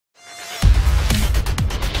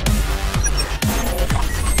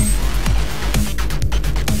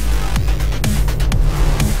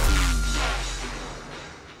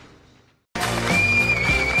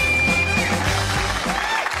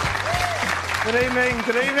Good evening,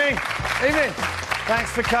 good evening. Evening.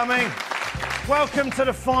 Thanks for coming. Welcome to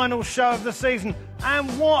the final show of the season. And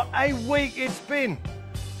what a week it's been.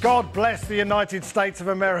 God bless the United States of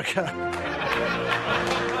America.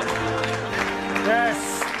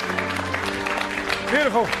 Yes.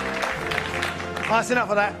 Beautiful. That's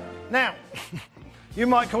enough of that. Now, you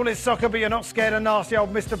might call it soccer, but you're not scared of nasty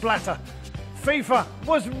old Mr. Blatter. FIFA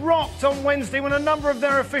was rocked on Wednesday when a number of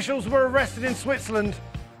their officials were arrested in Switzerland,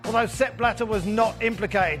 although Sepp Blatter was not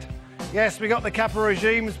implicated. Yes, we got the Kappa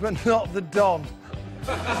regimes, but not the Don.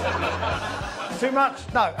 Too much?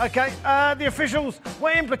 No, OK. The officials were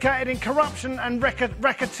implicated in corruption and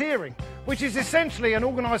racketeering, which is essentially an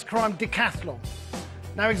organised crime decathlon.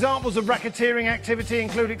 Now, examples of racketeering activity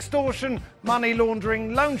include extortion, money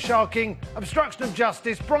laundering, loan sharking, obstruction of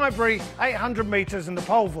justice, bribery, 800 metres and the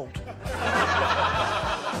pole vault.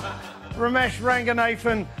 Ramesh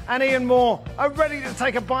Ranganathan and Ian Moore are ready to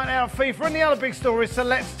take a bite out of FIFA and the other big stories, so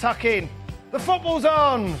let's tuck in. The football's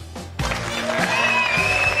on!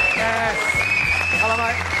 Yes. Hello,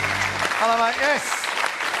 mate. Hello, mate. Yes.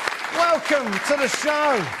 Welcome to the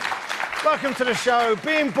show. Welcome to the show,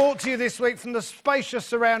 being brought to you this week from the spacious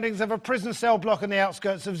surroundings of a prison cell block on the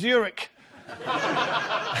outskirts of Zurich.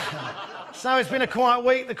 So it's been a quiet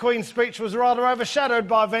week. The Queen's speech was rather overshadowed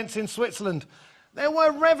by events in Switzerland. There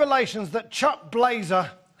were revelations that Chuck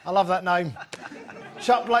Blazer, I love that name,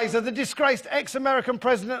 Chuck Blazer, the disgraced ex-American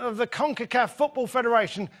president of the CONCACAF Football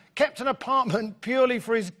Federation, kept an apartment purely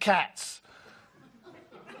for his cats.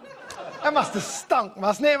 That must have stunk,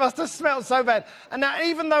 mustn't it? It must have smelled so bad. And now,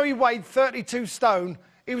 even though he weighed 32 stone,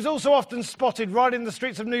 he was also often spotted riding the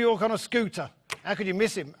streets of New York on a scooter. How could you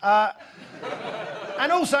miss him?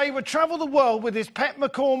 And also, he would travel the world with his pet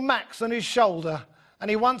macaw Max on his shoulder. And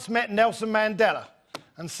he once met Nelson Mandela.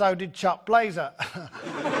 And so did Chuck Blazer. Because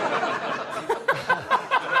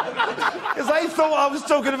they thought I was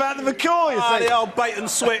talking about the macaw, you see. The old bait and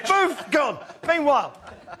switch. Boof, gone. Meanwhile,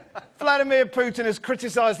 Vladimir Putin has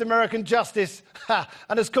criticised American justice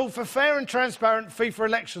and has called for fair and transparent FIFA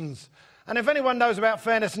elections. And if anyone knows about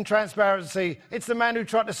fairness and transparency, it's the man who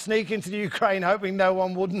tried to sneak into the Ukraine hoping no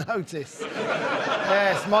one would notice.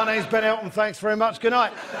 Yes, my name's Ben Elton, thanks very much, good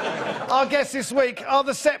night. Our guests this week are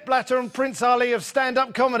the Sepp Blatter and Prince Ali of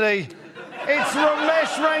stand-up comedy. It's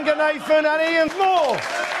Ramesh Ranganathan and Ian Moore.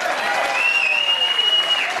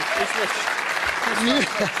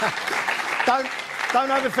 Don't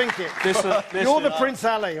overthink it. You're the Prince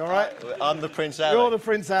Ali, all right? I'm the Prince Ali. You're the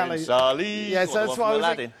Prince Ali. Prince Ali. Yes, that's what I was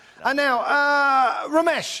thinking. And now,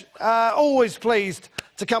 Ramesh, always pleased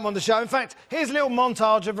to come on the show. In fact, here's a little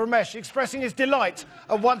montage of Ramesh expressing his delight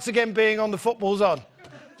at once again being on The Football's On.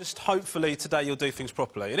 Just hopefully today you'll do things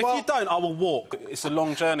properly. And if you don't, I will walk. It's a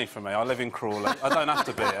long journey for me. I live in Crawley. I don't have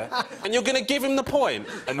to be here. And you're going to give him the point.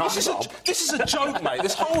 And this is a joke, mate.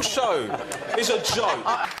 This whole show is a joke.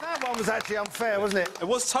 That one was actually unfair, wasn't it? It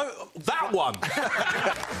was that one.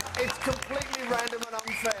 It's completely random and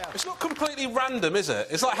unfair. It's not completely random, is it?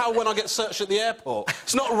 It's like how when I get searched at the airport.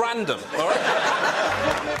 It's not random, all right?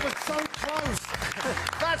 It was so close.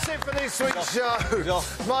 That's it for this week's show. He's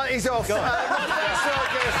off. Right, he's off. Thanks to our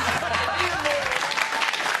guest.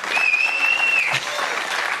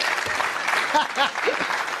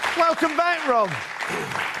 Welcome back, Rob.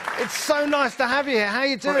 It's so nice to have you here. How are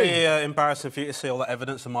you doing? Pretty embarrassing for you to see all that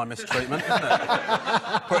evidence of my mistreatment, isn't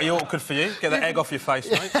it? Pretty awkward for you. Get the egg off your face,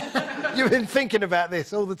 mate. You've been thinking about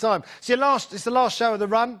this all the time. It's the last show of the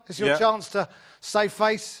run. It's your chance to save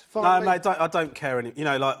face. Finally. No, mate, I don't care any. You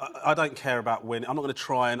know, like I don't care about winning. I'm not going to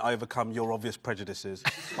try and overcome your obvious prejudices.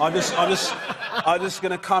 I'm just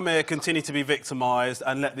going to come here, continue to be victimised,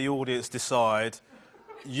 and let the audience decide.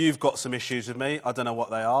 You've got some issues with me. I don't know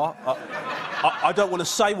what they are. I don't want to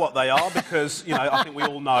say what they are because, you know, I think we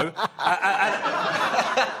all know.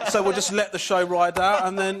 So we'll just let the show ride out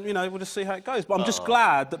and then, you know, we'll just see how it goes. But I'm just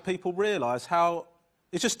glad that people realise how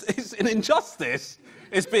it's an injustice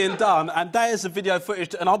is being done. And there's the video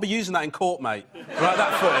footage, and I'll be using that in court, mate. Right,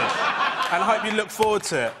 that footage. And I hope you look forward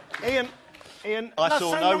to it. Ian, I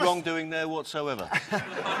saw no wrongdoing there whatsoever.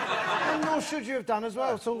 And nor should you have done as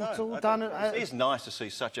well. It's all done. It's nice to see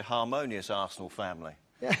such a harmonious Arsenal family.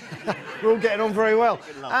 Yeah. We're all getting on very well.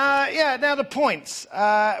 Yeah, now the points.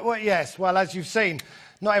 Well, as you've seen,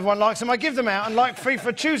 not everyone likes them. I give them out, and like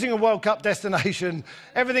FIFA choosing a World Cup destination,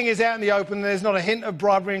 everything is out in the open and there's not a hint of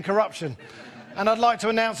bribery and corruption. And I'd like to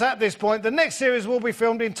announce at this point the next series will be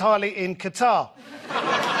filmed entirely in Qatar.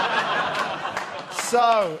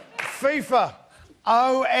 So, FIFA,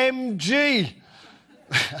 OMG.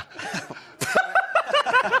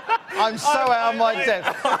 I'm so out of my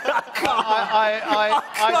depth.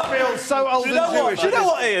 I feel so old and Jewish. Do you know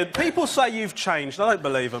what, Ian? People say you've changed. I don't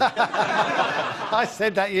believe them. I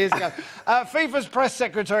said that years ago. FIFA's press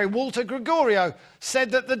secretary, Walter Gregorio,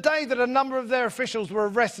 said that the day that a number of their officials were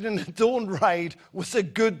arrested in a dawn raid was a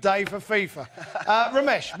good day for FIFA.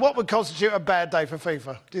 Ramesh, what would constitute a bad day for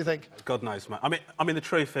FIFA, do you think? God knows, mate. I mean, the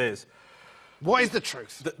truth is... What is the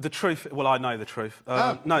truth? The truth... Well, I know the truth.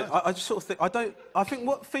 No, I just sort of think... I think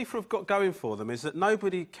what FIFA have got going for them is that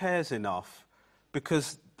nobody cares enough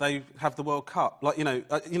because they have the World Cup. Like, you know,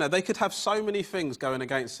 they could have so many things going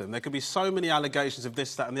against them. There could be so many allegations of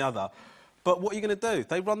this, that and the other. But what are you going to do?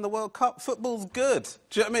 They run the World Cup. Football's good.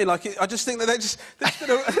 Do you know what I mean? Like, I just think that they're just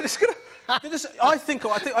going to... That's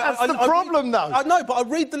the problem, though. I know, but I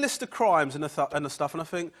read the list of crimes and the stuff, and I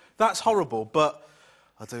think that's horrible. But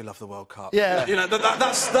I do love the World Cup. Yeah. You know,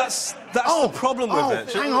 that's the problem with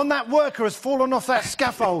it. Hang on, that worker has fallen off that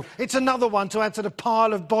scaffold. It's another one to add to the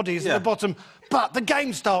pile of bodies at the bottom. But the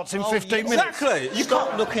game starts in 15 minutes. Exactly. You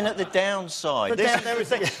stop looking at the downside.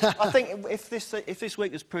 I think if this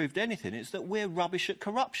week has proved anything, it's that we're rubbish at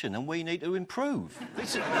corruption and we need to improve.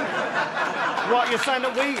 Right, you're saying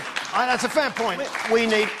that that's a fair point. We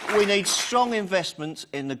need strong investments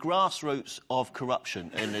in the grassroots of corruption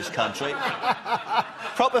in this country.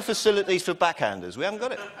 Proper facilities for backhanders. We haven't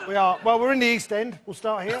got it. We are. Well, we're in the East End. We'll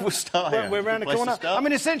start here. We'll start here. We're around the corner. I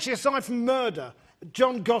mean, essentially, aside from murder,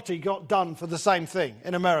 John Gotti got done for the same thing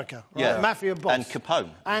in America. Right? Yeah. Mafia boss. And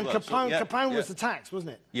Capone. And well, Capone was the tax,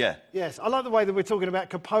 wasn't it? Yeah. Yes. I like the way that we're talking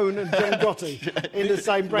about Capone and John Gotti in the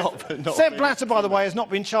same breath. Not Sepp Blatter, by the way, has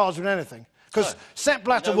not been charged with anything. Because Sepp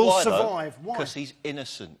Blatter will survive. Why? Because he's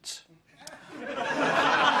innocent.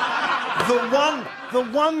 The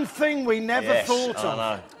one thing we never thought of.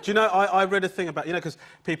 Know. Do you know, I read a thing about, you know, because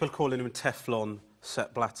people are calling him Teflon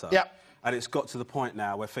Sepp Blatter. Yeah. And it's got to the point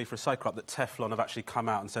now where FIFA is so corrupt that Teflon have actually come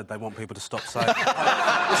out and said they want people to stop saying it.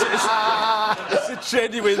 It's a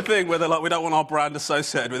genuine thing where they're like, we don't want our brand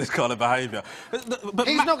associated with this kind of behaviour. But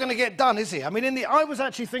He's not going to get done, is he? I mean, I was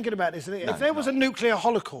actually thinking about this. If there was a nuclear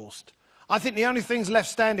holocaust, I think the only things left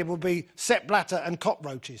standing would be Sepp Blatter and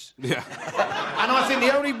cockroaches. Yeah. And I think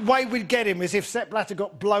the only way we'd get him is if Sepp Blatter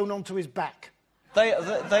got blown onto his back.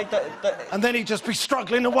 And then he'd just be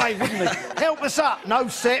struggling away, wouldn't he? Help us up. No,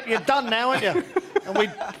 Sepp, you're done now, aren't you? And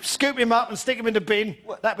we'd scoop him up and stick him in the bin.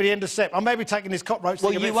 That'd be the end of Sepp. I may be taking this cockroach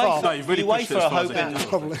thing a bit far. No, you've really pushed it as far as I can.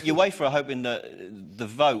 UEFA are hoping that the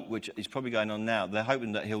vote, which is probably going on now, they're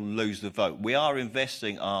hoping that he'll lose the vote. We are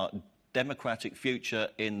investing our democratic future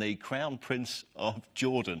in the Crown Prince of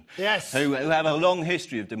Jordan. Yes. Who have a long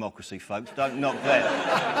history of democracy, folks. Don't knock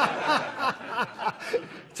them.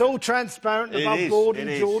 It's all transparent above board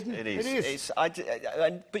in Jordan. It is. It is.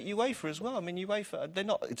 But UEFA as well. I mean, UEFA, they're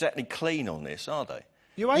not exactly clean on this, are they?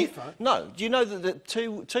 UEFA? No. Do you know that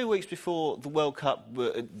two weeks before the World Cup,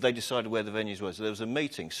 they decided where the venues were? So there was a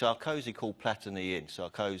meeting. Sarkozy called Platini in.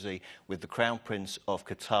 Sarkozy with the Crown Prince of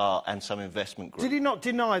Qatar and some investment group. Did he not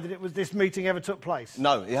deny that this meeting ever took place?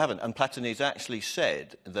 No, he haven't. And Platini's actually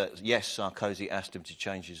said that, yes, Sarkozy asked him to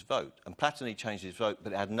change his vote. And Platini changed his vote,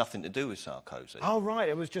 but it had nothing to do with Sarkozy. Oh, right.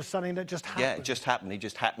 It was just something that just happened. Yeah, it just happened. He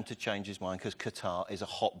just happened to change his mind because Qatar is a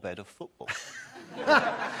hotbed of football.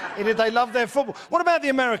 They love their football. What about the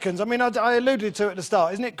Americans? I mean, I alluded to it at the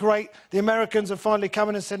start. Isn't it great? The Americans have finally come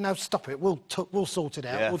in and said, no, stop it. We'll sort it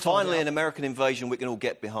out. Yeah, we'll finally an American invasion we can all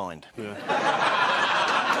get behind. Yeah.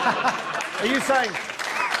 Are you saying...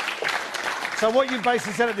 So what you've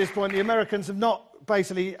basically said at this point, the Americans have not...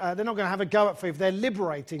 Basically, they're not going to have a go at FIFA. They're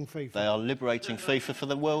liberating FIFA. They are liberating FIFA for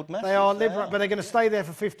the world masses. They are liberating, but they're going to stay there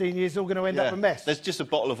for 15 years. It's all going to end up a mess. There's just a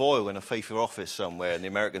bottle of oil in a FIFA office somewhere, and the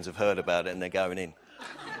Americans have heard about it, and they're going in.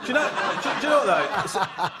 Do you know what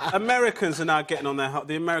though? Americans are now getting on their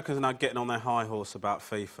high horse about FIFA.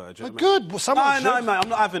 Do you know what I mean? Good. Well, someone should. No, mate, I'm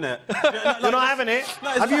not having it. You're not having it? No,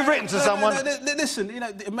 have you written to someone? Listen, you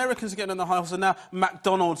know, the Americans are getting on the high horse, and now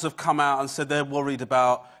McDonald's have come out and said they're worried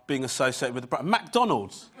about being associated with the brand.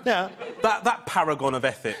 McDonald's? Yeah. That paragon of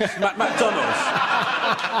ethics. McDonald's.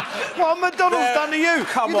 What have McDonald's done to you?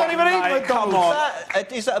 You don't even eat McDonald's. Come on.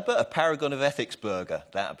 Is that a paragon of ethics burger?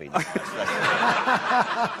 That'd be nice.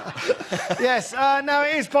 Yes, now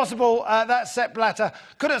it is possible that Sepp Blatter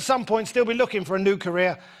could at some point still be looking for a new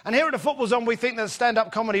career. And here at the Football Zone, we think that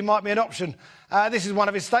stand-up comedy might be an option. This is one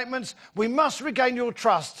of his statements. We must regain your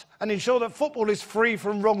trust and ensure that football is free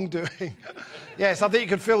from wrongdoing. Yes, I think you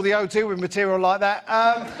could fill the O2 with material like that.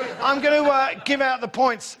 I'm going to give out the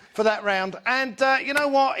points for that round. And you know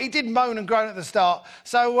what? He did moan and groan at the start.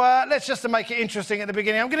 So let's just to make it interesting at the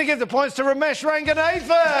beginning, I'm going to give the points to Ramesh Ranganathan.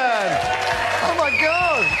 Oh, my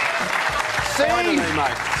God. See? Finally,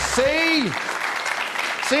 mate.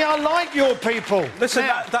 See, I like your people. Listen,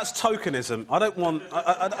 Now, that's tokenism. I don't want.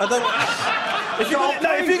 I don't. If you're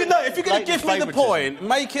going to give me the point,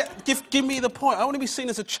 give me the point. I want to be seen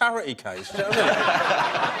as a charity case. Do you know what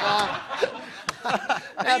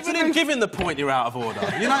I mean? Even in giving the point, you're out of order.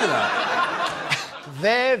 You know that.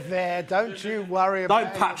 There. Don't you worry about it.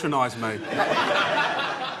 Don't patronise me.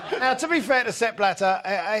 Now, to be fair to Sepp Blatter,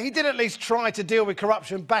 he did at least try to deal with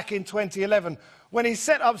corruption back in 2011 when he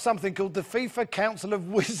set up something called the FIFA Council of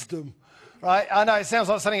Wisdom. Right? I know it sounds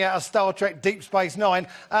like something out of Star Trek Deep Space Nine.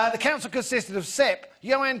 The council consisted of Sepp,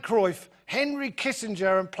 Johan Cruyff, Henry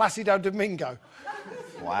Kissinger and Placido Domingo.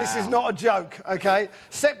 Wow. This is not a joke, OK?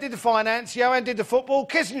 Sepp did the finance, Johan did the football,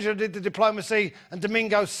 Kissinger did the diplomacy and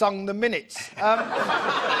Domingo sung the minutes.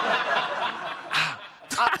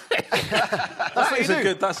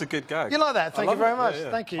 That's a good gag. You like that? Thank you very much.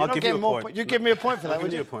 Yeah. Thank you. I'll give you a point. You give me a point for that,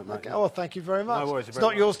 would you? I'll give you a point, mate. Okay. Oh, well, thank you very much. No worries, it's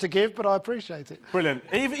not yours to give, but I appreciate it. Brilliant.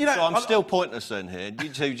 So I'm still pointless then here. You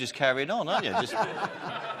two just carried on, aren't you?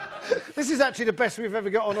 This is actually the best we've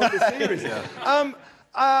ever got on all this series.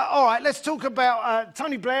 All right, let's talk about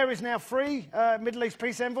Tony Blair is now free, Middle East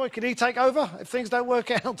peace envoy. Can he take over if things don't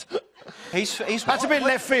work out? That's a bit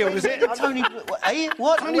left field, is it? Tony Blair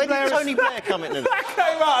come in? That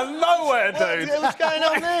came out of nowhere, dude. What's going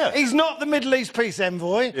on there? He's not the Middle East peace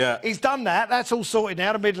envoy. Yeah. He's done that. That's all sorted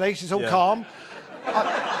now. The Middle East is all calm.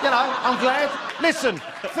 I'm glad. Listen,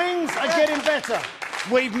 things are getting better.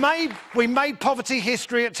 We made poverty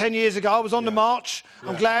history at 10 years ago. I was on the march.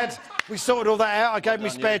 I'm glad we sorted all that out. I gave me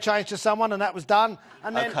spare change to someone and that was done.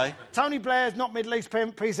 And then Tony Blair's not Middle East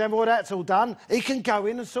peace envoy, that's all done. He can go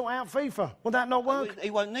in and sort out FIFA. Will that not work? He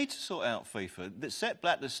won't need to sort out FIFA. Sepp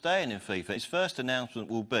Blatter's staying in FIFA. His first announcement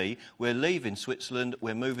will be, we're leaving Switzerland,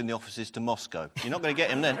 we're moving the offices to Moscow. You're not going to get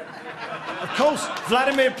him then. Of course,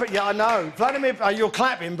 Vladimir... Yeah, I know. Vladimir... you're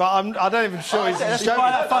clapping, but I don't even sure he's joking. It's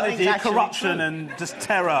quite that funny, corruption and just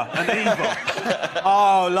terror and evil.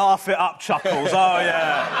 Oh, laugh it up, Chuckles. Oh,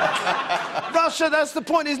 yeah. Russia, that's the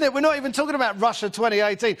point, isn't it? We're not even talking about Russia 2018.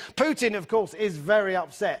 Putin, of course, is very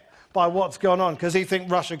upset by what's gone on because he thinks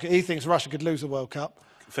Russia could lose the World Cup.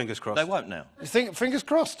 Fingers crossed. They won't now. You think fingers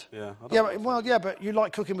crossed? Yeah. But you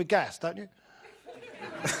like cooking with gas, don't you?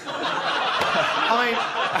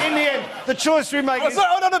 I mean, in the end, the choice we make is...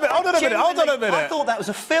 Hold on a minute. I thought that was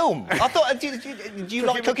a film. I thought... Do you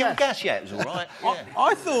like cooking with gas? Yeah, it was all right. Yeah.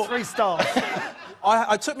 I thought... 3 stars.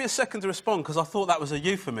 It took me a second to respond because I thought that was a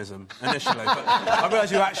euphemism initially, but I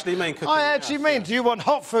realised you actually mean cooking. I actually mean, do you want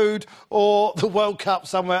hot food or the World Cup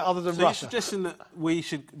somewhere other than Russia? You're suggesting that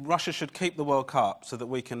Russia should keep the World Cup so that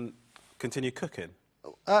we can continue cooking?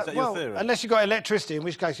 Is that your theory? Unless you've got electricity, in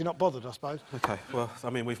which case you're not bothered, I suppose. OK, well,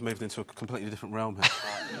 I mean, we've moved into a completely different realm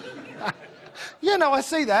here. Yeah, no, I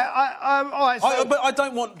see that. All right, so... But I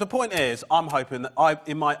don't want... The point is, I'm hoping that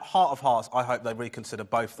in my heart of hearts, I hope they reconsider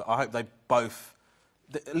both. I hope they both...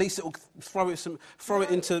 At least it'll throw it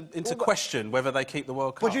into question whether they keep the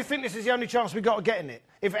World Cup. Well, do you think this is the only chance we've got of getting it?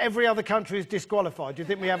 If every other country is disqualified, do you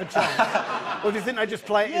think we have a chance? Or do you think they just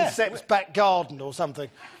play it in Sepp's back garden or something?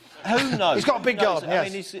 Who knows? He's got a big garden,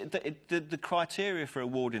 yes. I mean, the criteria for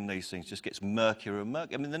awarding these things just gets murkier and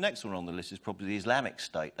murkier. I mean, the next one on the list is probably the Islamic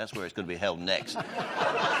State. That's where it's going to be held next.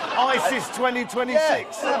 ISIS 2026.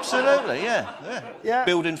 Yeah, absolutely, yeah.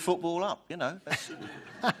 Building football up, you know.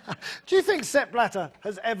 Do you think Sepp Blatter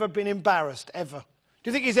has ever been embarrassed, ever?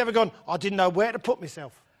 Do you think he's ever gone, I didn't know where to put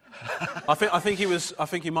myself? I think he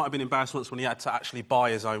might have been embarrassed once when he had to actually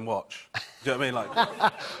buy his own watch. Do you know what I mean?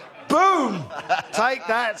 Like... Boom! Take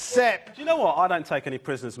that, Sepp. Do you know what? I don't take any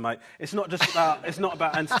prisoners, mate. It's not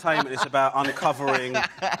about entertainment. It's about uncovering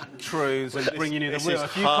truths and bringing you the real.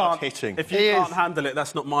 If you can't handle it,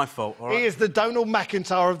 that's not my fault. All right? He is the Donald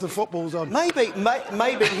McIntyre of the football zone.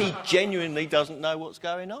 Maybe he genuinely doesn't know what's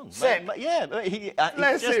going on. Sepp. He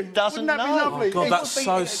just doesn't know. Wouldn't that be lovely? Oh, God, that's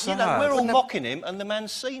so sad. You know, we're all mocking him, and the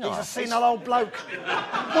man's senile. He's a senile old bloke.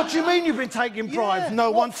 What do you mean you've been taking bribes? No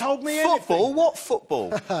one told me anything. Football? What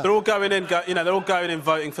football? They're all going in, they're all going in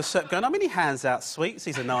voting for Sepp, going, I mean, he hands out sweets,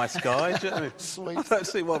 he's a nice guy. Do you know what I mean? Sweets. I don't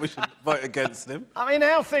see why we should vote against him. I mean,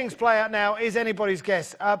 how things play out now is anybody's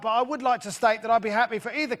guess, but I would like to state that I'd be happy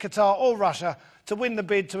for either Qatar or Russia to win the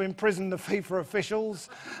bid to imprison the FIFA officials.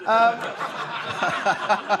 I'm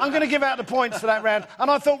going to give out the points for that round,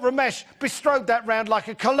 and I thought Ramesh bestrode that round like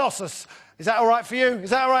a colossus. Is that all right for you? Is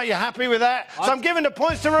that all right? You're happy with that? So I'm giving the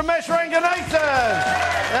points to Ramesh Ranganathan.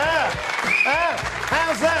 Yeah.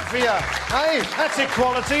 How's that for you? Hey, that's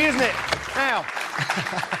equality, isn't it? Now.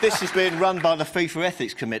 This is being run by the FIFA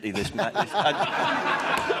Ethics Committee, this match.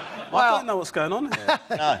 I don't know what's going on here.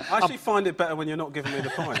 No. I actually find it better when you're not giving me the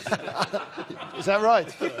points. Is that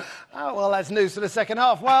right? Oh, well, that's news for the second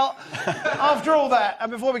half. Well, after all that,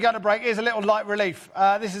 and before we go to break, here's a little light relief.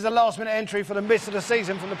 This is a last-minute entry for the miss of the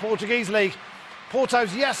season from the Portuguese league. Porto's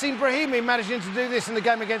Yacine Brahimi managing to do this in the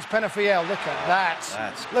game against Penafiel. Look at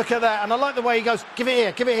that. Look at that. And I like the way he goes, give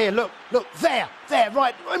it here, look, there,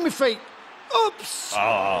 right, on my feet. Oops.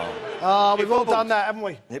 Oh, we've all done that, haven't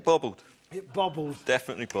we? It bobbled. It bobbled.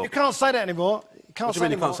 Definitely bobbled. You can't say that anymore. You can't What do say you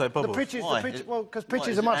mean you anymore. can't say bobbled? The pitches, well, because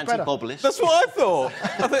pitches are much better. That's what I thought.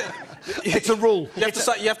 It's a rule. You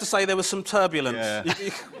have to say there was some turbulence. Yeah.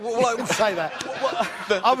 Well, say that.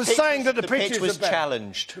 I was saying that the pitches pitch was are better.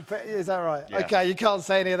 challenged. Is that right? Yeah. OK, you can't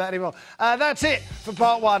say any of that anymore. That's it for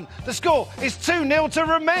part one. The score is 2-0 to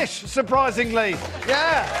Ramesh, surprisingly.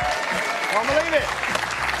 Yeah. Can't believe it.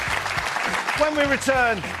 When we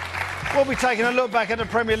return, we'll be taking a look back at the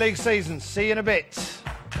Premier League season. See you in a bit.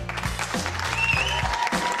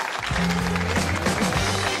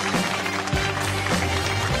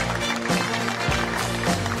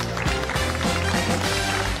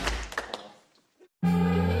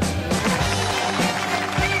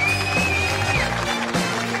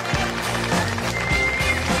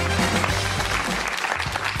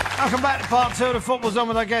 Welcome back to part two of the Football Zone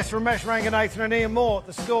with our guests Ramesh Ranganathan and Ian Moore.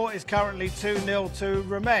 The score is currently 2-0 to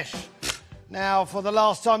Ramesh. Now, for the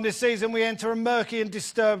last time this season, we enter a murky and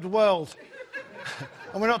disturbed world.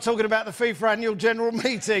 And we're not talking about the FIFA annual general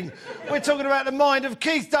meeting. We're talking about the mind of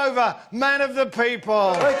Keith Dover, man of the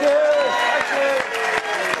people. Thank you.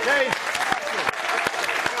 Keith.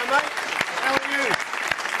 Hello, mate. How are you?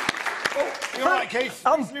 You all right, Keith?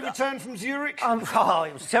 Recently returned from Zurich? Oh,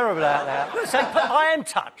 it was terrible out there. So, I am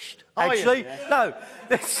touched, actually. No.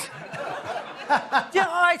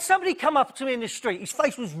 I had somebody come up to me in the street. His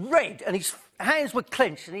face was red and his hands were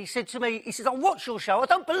clenched. And he said to me, I watch your show. I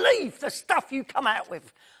don't believe the stuff you come out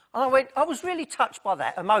with. And I went, I was really touched by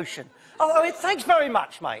that emotion. I went, thanks very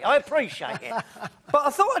much, mate. I appreciate it. But I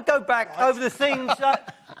thought I'd go back over the things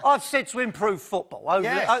that I've said to improve football over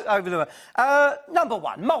the number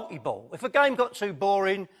one, multi-ball. If a game got too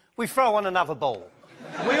boring, we throw on another ball.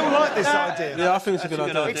 We all like this idea. Yeah, I think it's a good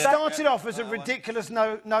idea. It started off as a ridiculous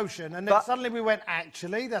notion, and then suddenly we went,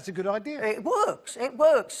 actually, that's a good idea. It works.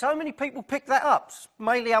 So many people pick that up.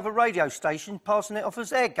 Mainly other radio stations passing it off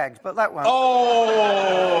as air gags, but that one.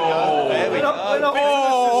 Oh! There we go.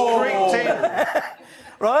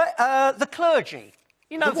 Right, the clergy.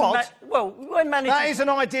 You know, The what? when managers... That is an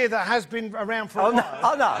idea that has been around for a while.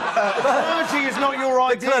 I know. Clergy is not your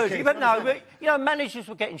idea, Clergy, Keith. but managers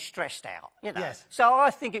were getting stressed out, Yes. So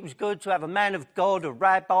I think it was good to have a man of God, a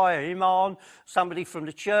rabbi, an imam, somebody from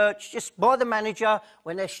the church, just by the manager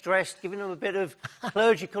when they're stressed, giving them a bit of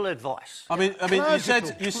clerical advice. I mean, you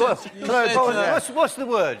said. What's the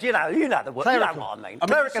word? You know the word. Clerical. You know what I mean. You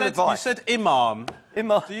Clerical advice. said imam.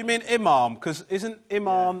 Imam. Do you mean imam? Because isn't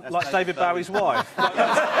imam like David Bowie's wife?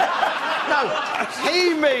 No,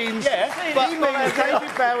 he means... he means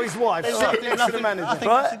David Bowie's wife, sitting next to the manager. I think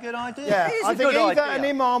that's a good idea. Yeah, It is I a think good either idea. an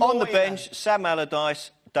imam On or the bench, Sam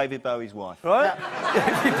Allardyce, David Bowie's wife. Right?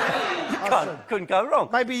 Couldn't go wrong.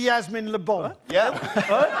 Maybe Yasmin Le Bon. Yeah.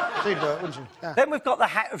 She'd work, wouldn't she? Yeah. Then we've got the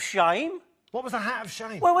hat of shame. What was the hat of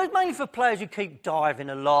shame? Well, it's mainly for players who keep diving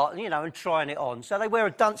a lot, and trying it on. So they wear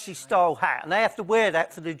a Duncy-style hat, and they have to wear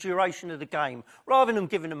that for the duration of the game, rather than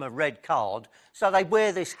giving them a red card. So they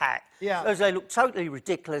wear this hat, as they look totally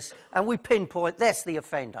ridiculous, and we pinpoint that's the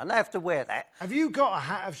offender, and they have to wear that. Have you got a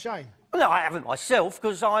hat of shame? No, I haven't myself,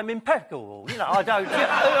 because I'm impeccable. I don't...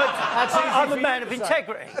 I'm a man of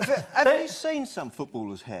integrity. Have you seen some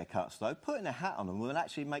footballers' haircuts, though? Putting a hat on them will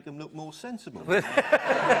actually make them look more sensible.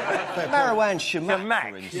 Marwan Shamak,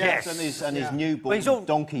 for instance, yes. and his newborn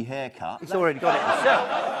donkey haircut. He's already got it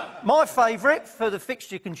himself. My favourite for the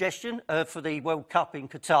fixture congestion for the World Cup in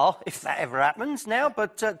Qatar, if that ever happens now,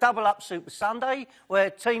 but double up Super Sunday, where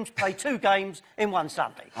teams play 2 games in one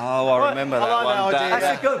Sunday. Oh, I remember that one.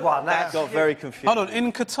 That's a good one. That got very confusing. Hold on,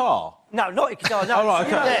 in Qatar? No, not in Qatar. No, right,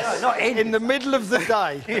 okay. Yes, not in the middle of the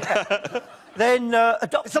day. Then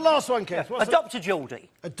adopt... It's the last one, Keith. Adopt a Geordie.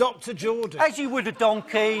 Adopt a Geordie. As you would a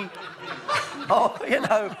donkey,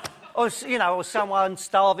 or someone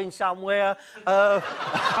starving somewhere.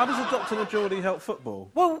 How does adopting a Geordie help football?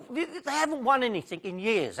 Well, they haven't won anything in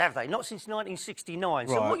years, have they? Not since 1969.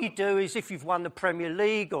 So what you do is, if you've won the Premier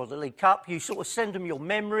League or the League Cup, you sort of send them your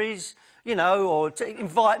memories, or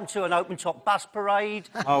invite them to an open-top bus parade.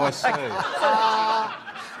 Oh, I see.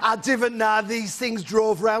 I didn't know these things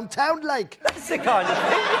drove round town like. That's the kind of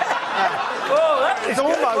thing. Whoa, that is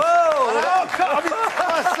almost. Whoa.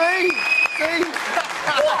 See?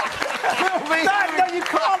 No, you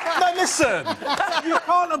can't Listen, you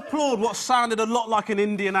can't applaud what sounded a lot like an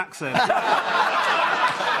Indian accent.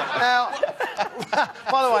 Now,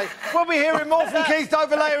 by the way, we'll be hearing more from Keith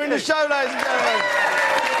Dover later in the show, ladies and gentlemen.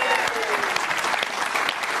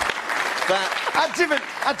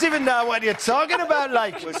 I didn't know what you're talking about,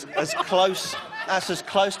 like. That's as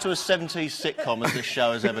close to a 70s sitcom as this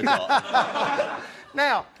show has ever got.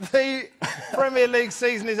 Now, the Premier League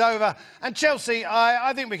season is over, and Chelsea,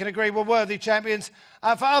 I think we can agree, were worthy champions.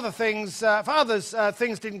 For others,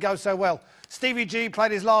 things didn't go so well. Stevie G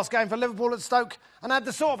played his last game for Liverpool at Stoke and had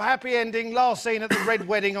the sort of happy ending last seen at the Red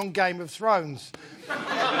Wedding on Game of Thrones.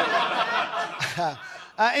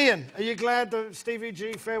 Ian, are you glad the Stevie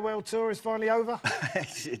G farewell tour is finally over?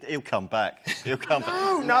 He'll come back. He'll come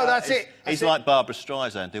back. No, that's it. He's like Barbara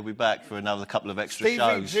Streisand. He'll be back for another couple of extra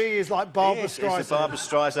shows. Stevie G is like Barbara Streisand. It's Barbara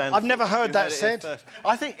Streisand. I've never heard that said.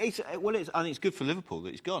 I think I think it's good for Liverpool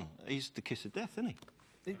that he's gone. He's the kiss of death, isn't he?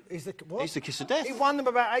 He's the what? He's the kiss of death. He won them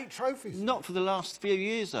about 8 trophies. Not for the last few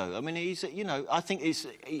years, though. I mean, he's, you know, I think he's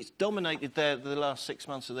dominated the last 6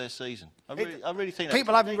 months of their season. I really think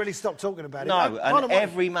people haven't really stopped talking about it. No, and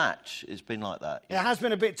every match has been like that. It has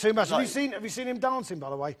been a bit too much. Have you seen him dancing,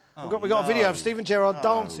 by the way? We've got a video of Steven Gerrard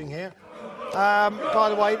dancing here. By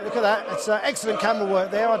the way, look at that. It's excellent camera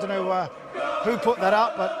work there. I don't know who put that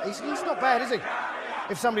up, but he's not bad, is he?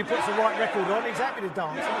 If somebody puts the right record on, he's happy to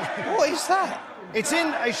dance. What is that? It's in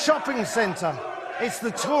a shopping centre. It's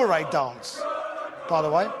the Touré dance, by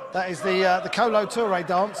the way. That is the Colo Touré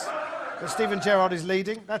dance that Steven Gerrard is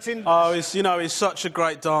leading. That's in... Oh, he's such a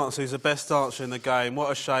great dancer. He's the best dancer in the game.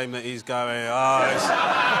 What a shame that he's going...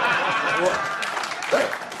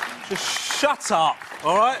 Just shut up,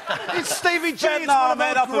 all right? It's Stevie G. It's one of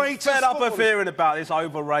our greatest fed up of hearing about this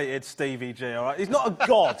overrated Stevie G, all right? He's not a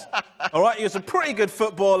god, all right? He was a pretty good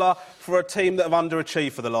footballer for a team that have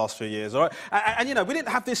underachieved for the last few years, all right? And you know, we didn't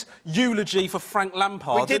have this eulogy for Frank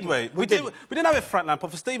Lampard, did we? We didn't have it for Frank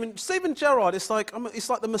Lampard. For Steven Gerrard, it's like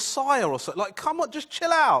the Messiah or something. Like, come on, just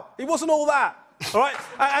chill out. He wasn't all that, all right?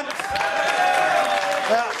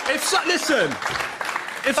 Listen...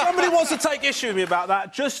 If somebody wants to take issue with me about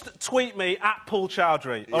that, just tweet me at Paul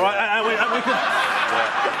Chowdhury, all right?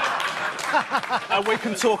 And we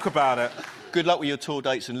can talk about it. Good luck with your tour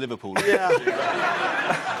dates in Liverpool. Yeah.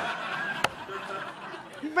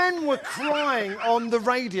 Men were crying on the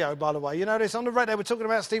radio, by the way. You know this? On the radio, they were talking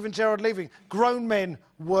about Steven Gerrard leaving. Grown men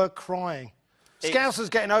were crying.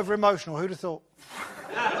 Scousers getting over-emotional. Who'd have thought?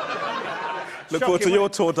 Look forward to your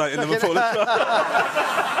tour date in Liverpool.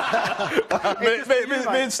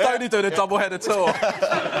 Me and Stoney doing a double-header tour.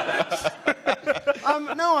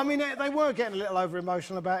 No, I mean, they were getting a little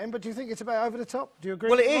over-emotional about him, but do you think it's about over the top? Do you agree?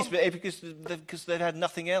 Well, it is, because they've had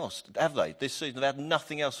nothing else, have they? This season, they've had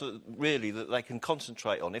nothing else, really, that they can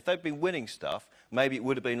concentrate on. If they'd been winning stuff, maybe it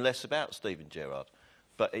would have been less about Steven Gerrard.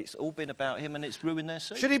 But it's all been about him, and it's ruined their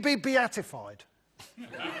season. Should he be beatified?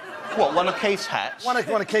 What, one of Keith's hats? One of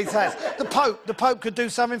Keith's hats. The Pope could do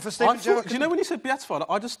something for Steven Gerrard. Do you know when you said beatified,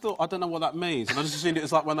 I just thought, I don't know what that means, and I just assumed it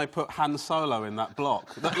was like when they put Han Solo in that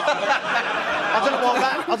block. I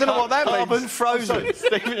don't know what that means. Carbon frozen.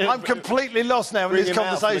 I'm completely lost now in this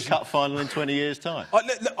conversation. The cup final in 20 years' time.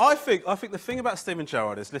 I think the thing about Steven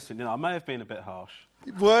Gerrard is, listen, you know, I may have been a bit harsh.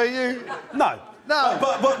 Were you? No. No.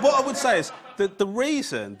 But what I would say is that the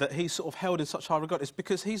reason that he's sort of held in such high regard is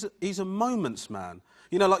because he's a moments man.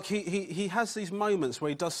 You know, like he has these moments where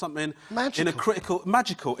he does something magical. in a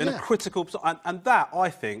critical, and that I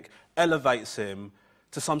think elevates him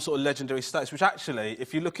to some sort of legendary status. Which actually,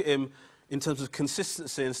 if you look at him in terms of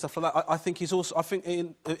consistency and stuff like that, I think he's also. I think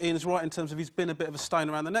Ian's right in terms of he's been a bit of a stone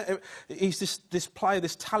around the net. He's this player,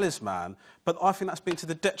 this talisman, but I think that's been to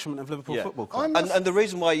the detriment of Liverpool Football Club. And the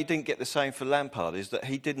reason why you didn't get the same for Lampard is that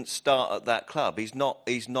he didn't start at that club. He's not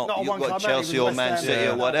you've got Chelsea or Man City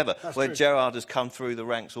or whatever, where Gerrard has come through the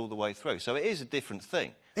ranks all the way through. So it is a different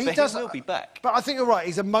thing. He will be back. But I think you're right.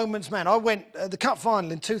 He's a moments man. I went the cup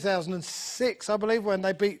final in 2006, I believe, when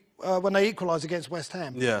they equalised against West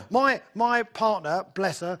Ham. Yeah. My partner,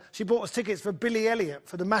 bless her, she bought us tickets for Billy Elliot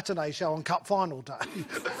for the matinee show on Cup Final Day.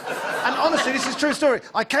 And honestly, this is a true story.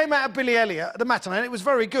 I came out of Billy Elliot at the matinee, and it was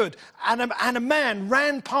very good. And a man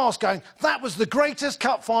ran past going, "That was the greatest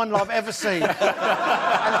cup final I've ever seen."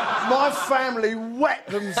 And my family wet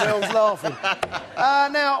themselves laughing.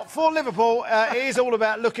 Now, for Liverpool, it is all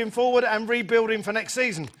about looking forward and rebuilding for next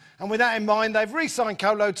season. And with that in mind, they've re-signed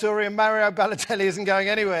Colo Touré and Mario Balotelli isn't going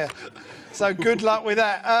anywhere. So good luck with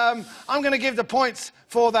that. I'm going to give the points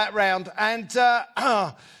for that round. And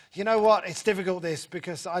you know what? It's difficult, this,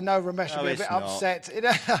 because I know Ramesh will be a bit upset. You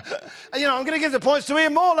know, I'm going to give the points to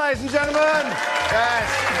Ian Moore, ladies and gentlemen. Yes.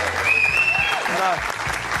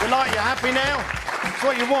 You like, you're happy now? It's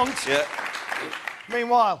what you want. Yeah.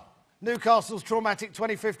 Meanwhile, Newcastle's traumatic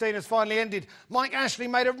 2015 has finally ended. Mike Ashley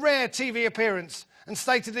made a rare TV appearance and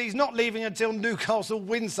stated that he's not leaving until Newcastle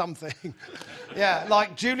wins something. Yeah,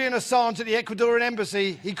 like Julian Assange at the Ecuadorian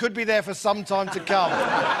embassy, he could be there for some time to come.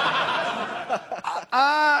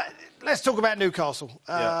 Let's talk about Newcastle.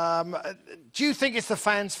 Do you think it's the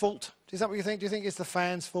fans' fault? Is that what you think? Do you think it's the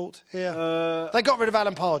fans' fault here? They got rid of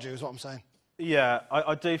Alan Pardew, is what I'm saying. Yeah,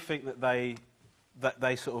 I do think that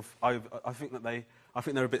they sort of. I think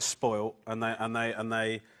they're a bit spoilt, and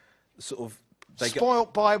they sort of.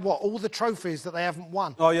 Spoilt by what? All the trophies that they haven't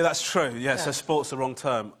won. Oh yeah, that's true. Yeah, so sport's the wrong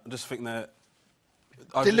term. I just think they're.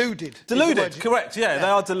 Deluded. Deluded, correct, yeah, they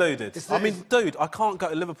are deluded. I mean, dude, I can't go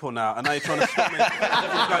to Liverpool now, and they're trying to stop me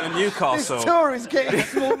from going to Newcastle. This tour is getting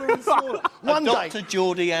smaller and smaller. One day... Dr.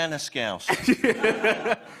 Geordie and a Scouse.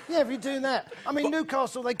 Yeah, if you're doing that. I mean,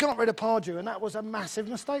 Newcastle, they got rid of Pardew, and that was a massive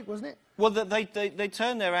mistake, wasn't it? Well, they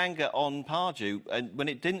turned their anger on Pardew when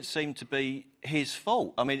it didn't seem to be his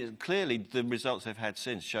fault. I mean, clearly, the results they've had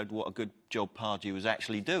since showed what a good job Pardew was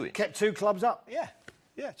actually doing. Kept 2 clubs up. Yeah.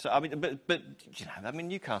 Yeah, so I mean, but you know, I mean,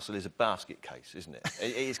 Newcastle is a basket case, isn't it?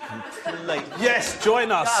 It is completely. Yes,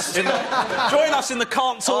 join us. Join us in the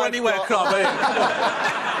Can't Tour Anywhere Club.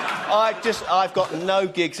 I've got no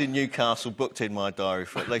gigs in Newcastle booked in my diary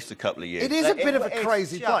for at least a couple of years. It is a bit of a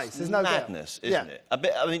crazy place. There's no madness, doubt. Isn't it? I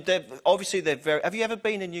mean, obviously they're very. Have you ever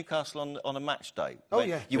been in Newcastle on a match day? Oh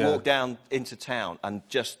yeah. You walk down into town and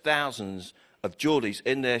just thousands of Geordies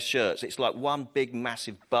in their shirts. It's like one big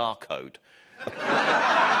massive barcode.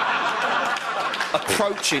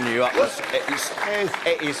 Approaching you up,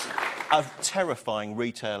 it is a terrifying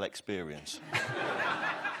retail experience.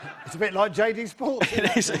 It's a bit like JD Sports.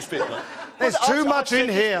 It is a bit like... There's too much in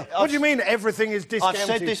here. What do you mean everything is discounted? I've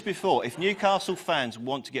said this before. If Newcastle fans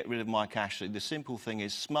want to get rid of Mike Ashley, the simple thing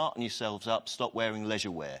is smarten yourselves up, stop wearing leisure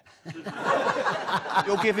wear.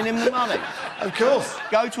 You're giving him the money. Of course.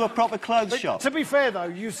 Go to a proper clothes shop. To be fair, though,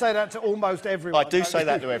 you say that to almost everyone. I do say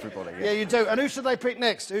that to everybody, yeah. Yeah, you do. And who should they pick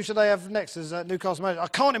next? Who should they have next as Newcastle manager? I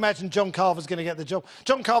can't imagine John Carver's going to get the job.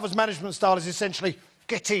 John Carver's management style is essentially...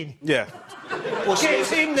 Get in. Yeah. Well,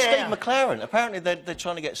 get in there. Steve McLaren. Apparently, they're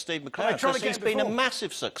trying to get Steve McLaren because he's been a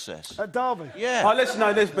massive success at Derby. Yeah. I listen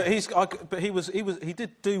to this, but he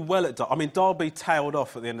did do well at Derby. I mean, Derby tailed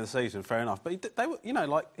off at the end of the season. Fair enough, but he did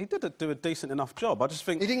do a decent enough job. I just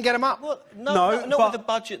think he didn't get him up. Well, not with the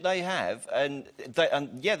budget they have, and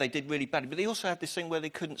yeah, they did really badly. But they also had this thing where they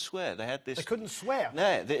couldn't swear. They had this. They couldn't swear.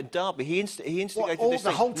 Yeah, Derby. He instigated this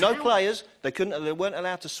thing. Whole no town? players. They weren't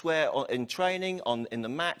allowed to swear in training, in the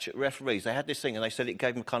match, at referees. They had this thing, and they said it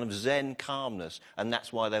gave them kind of zen calmness, and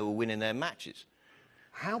that's why they were winning their matches.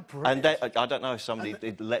 How brilliant. And I don't know if somebody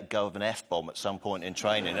did let go of an F-bomb at some point in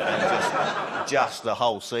training, and just the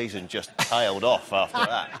whole season just tailed off after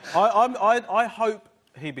that. I hope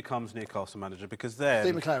he becomes Newcastle manager, because then...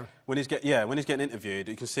 Steve McLaren. When he's getting interviewed,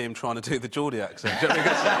 you can see him trying to do the Geordie accent.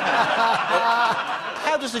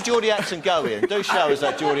 How does the Geordie accent go, Ian? Do show us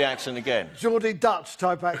that Geordie accent again. Geordie Dutch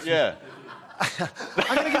type accent. Yeah.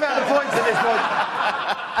 I'm going to give out the points at this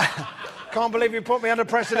point. Can't believe you put me under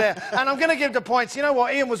pressure there. And I'm going to give the points. You know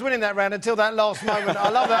what? Ian was winning that round until that last moment. I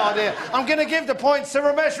love that idea. I'm going to give the points to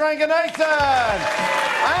Ramesh Ranganathan.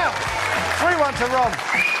 Wow. 3-1 to Rom.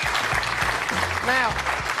 Now,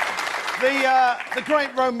 the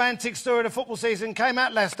great romantic story of the football season came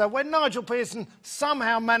at Leicester when Nigel Pearson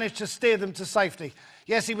somehow managed to steer them to safety.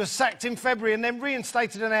 Yes, he was sacked in February and then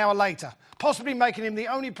reinstated an hour later, possibly making him the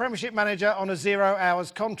only Premiership manager on a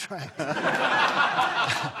 0-hours contract.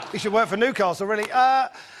 He should work for Newcastle, really.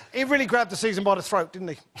 He really grabbed the season by the throat, didn't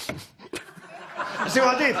he? You see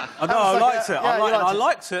what I did? I liked it. I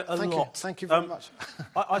liked it a lot. Thank you very much.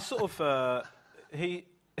 I sort of...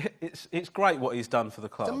 It's great what he's done for the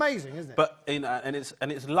club. It's amazing, isn't it? But and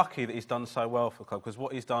it's lucky that he's done so well for the club, because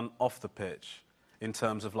what he's done off the pitch, in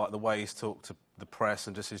terms of like the way he's talked to the press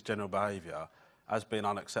and just his general behaviour, has been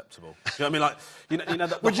unacceptable. Do you know what I mean?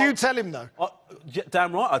 Like, would you tell him though?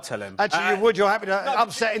 Damn right, I'd tell him. Actually, you would. You're happy to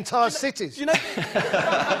upset entire cities. Do you know?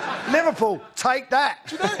 Liverpool, take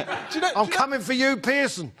that. I'm coming for you,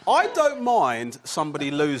 Pearson. I don't mind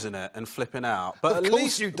somebody losing it and flipping out, but of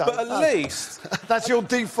course you don't. But at least that's your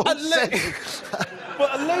default setting.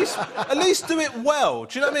 But at least do it well.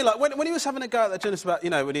 Do you know what I mean? Like when he was having a go at that journalist about,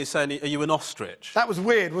 when he was saying, "Are you an ostrich?" That was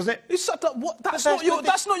weird, wasn't it? That's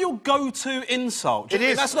not your go-to insult. Do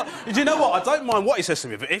you know Do you know what? I don't mind what he says to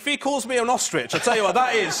me, but if he calls me an ostrich, I tell you what,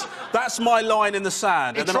 that's my line in the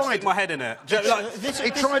sand, and then I stick my head in it. He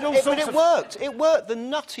tried all sorts but it worked. It worked. The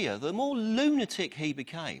nuttier, the more lunatic he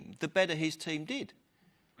became, the better his team did.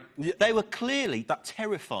 They were clearly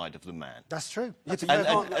terrified of the man. That's true.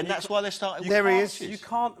 And that's why they started... There he is. You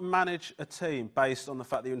can't manage a team based on the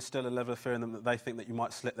fact that you instill a level of fear in them that they think that you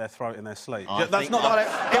might slit their throat in their sleep. That's not...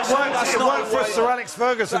 It worked for Sir Alex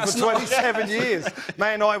Ferguson for 27 years.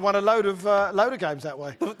 Man and I won a load of games that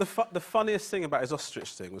way. The funniest thing about his ostrich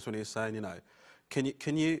thing was when he was saying, you know, can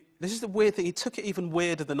you? This is the weird thing. He took it even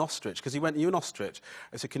weirder than ostrich because he went, "You're an ostrich."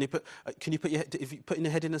 I said, "Can you put your head, if you put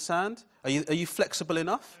your head in the sand? Are you flexible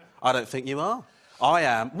enough?" I don't think you are. I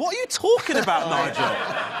am. What are you talking about, Nigel?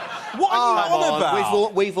 What are you on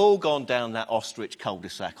about? We've all gone down that ostrich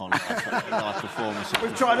cul-de-sac on our performance.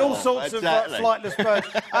 We've tried all sorts of flightless birds.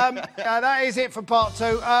 That is it for part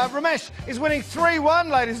 2. Ramesh is winning 3-1,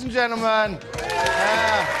 ladies and gentlemen.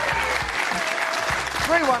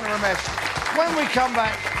 3-1, Ramesh. When we come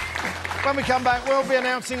back, we'll be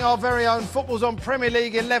announcing our very own Football's On Premier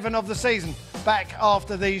League 11 of the season. Back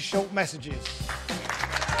after these short messages.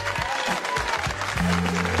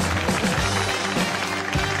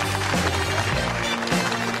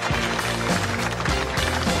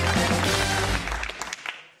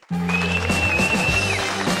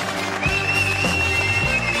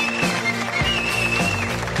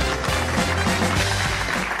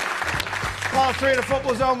 Part 3 of the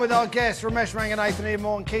Football's On with our guests, Ramesh Ranganathan, Ian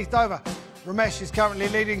Moore and Keith Dover. Ramesh is currently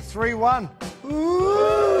leading 3-1.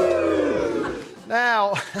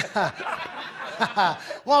 Now,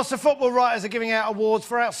 whilst the football writers are giving out awards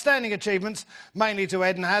for outstanding achievements, mainly to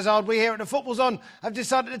Eden Hazard, we here at the Football's On have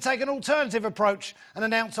decided to take an alternative approach and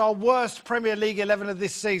announce our worst Premier League 11 of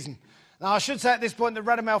this season. Now, I should say at this point that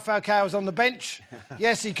Radamel Falcao is on the bench.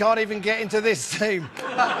 Yes, he can't even get into this team.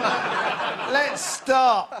 Let's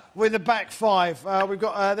start with the back 5. We've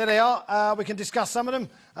got, there they are. We can discuss some of them.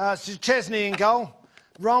 Chesney in goal.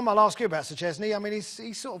 Rom, I'll ask you about Sir Chesney. I mean,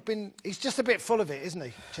 he's sort of been... He's just a bit full of it, isn't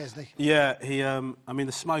he, Chesney? Yeah, I mean,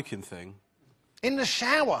 the smoking thing. In the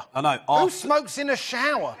shower? I know. Who smokes in a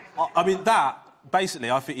shower? I mean,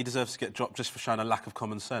 basically, I think he deserves to get dropped just for showing a lack of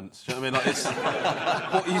common sense. Do you know what I mean?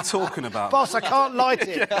 Like, what are you talking about? Boss, I can't light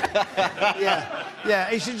it. Yeah,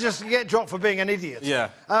 he should just get dropped for being an idiot. Yeah.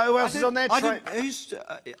 Who else is on there?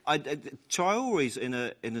 Traore's in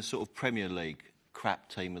a sort of Premier League crap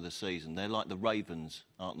team of the season. They're like the Ravens,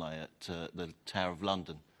 aren't they, at the Tower of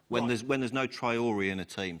London? When there's no Traore in a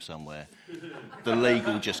team somewhere, the league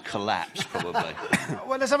will just collapse, probably.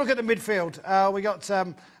 Well, let's have a look at the midfield. We got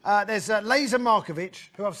there's Lazer Markovic,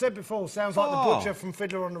 who I've said before sounds like the butcher from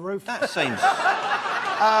Fiddler on the Roof. That seems...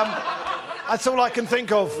 That's all I can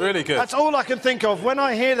think of. Really good. That's all I can think of. When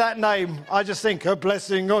I hear that name, I just think, a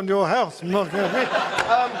blessing on your house.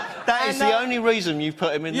 That is the only reason you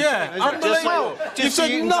put him in the team, unbelievable. Just so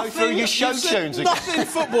you can go through your show tunes again. Nothing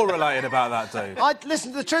football-related about that, dude.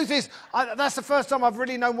 Listen, the truth is, that's the first time I've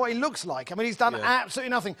really known what he looks like. I mean, he's done absolutely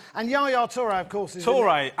nothing. And Yaya Toure, of course, is...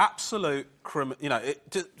 Toure, absolute criminal. You know,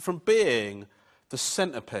 from being the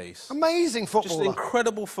centrepiece. Amazing footballer. Just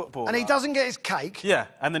incredible footballer. And he doesn't get his cake. Yeah,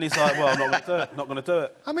 and then he's like, well, I'm not going to do it. Not going to do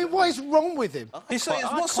it. I mean, what is wrong with him? I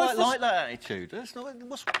quite like that attitude. What's wrong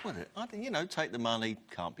with it? I think, you know, take the money,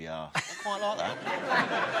 can't be arsed. I quite like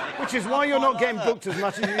that. Which is why you're not getting booked as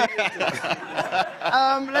much as you used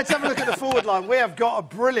to. Let's have a look at the forward line. We have got a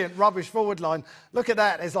brilliant rubbish forward line. Look at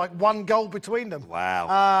that. There's like 1 goal between them.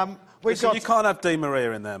 Wow. You can't have Di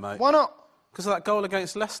Maria in there, mate. Why not? Because of that goal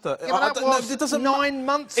against Leicester. Yeah, but that was 9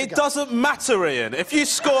 months ago. It doesn't matter, Ian. If you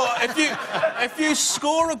score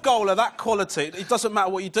a goal of that quality, it doesn't matter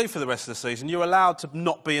what you do for the rest of the season. You're allowed to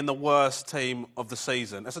not be in the worst team of the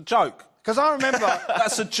season. That's a joke. Because I remember...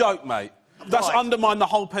 That's a joke, mate. That's undermined the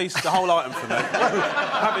whole piece, the whole item for me.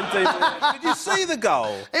 Did you see the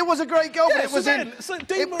goal? It was a great goal, but it was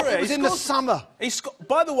in the summer.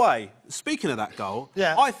 By the way, speaking of that goal,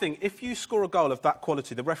 yeah. I think if you score a goal of that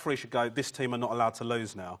quality, the referee should go, this team are not allowed to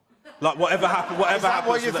lose now. Like, whatever happens... Is that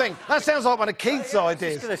what you think? That sounds like one of Keith's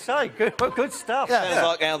ideas. I was going to say, good stuff. Yeah. Sounds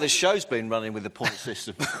like how this show's been running with the point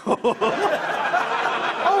system.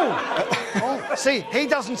 See, he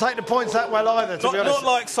doesn't take the points that well either, to be honest. Not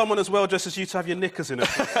like someone as well dressed as you to have your knickers in it.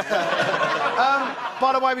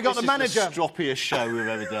 By the way, we got the manager. This is the stroppiest show we've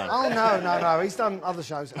ever done. Oh, no. He's done other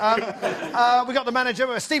shows. We got the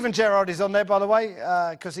manager. Steven Gerrard is on there, by the way,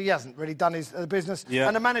 because he hasn't really done his business. Yeah.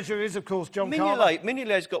 And the manager is, of course, John Carver.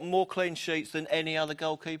 Mignolet's got more clean sheets than any other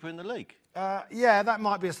goalkeeper in the league. Yeah, that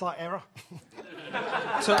might be a slight error.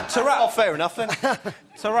 Fair enough, then.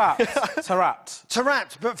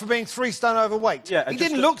 Tarat, but for being 3 stone overweight. Yeah, he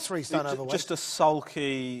didn't look 3 stone overweight. Just a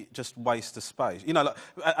sulky, just waste of space. You know, like,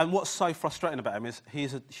 and what's so frustrating about him is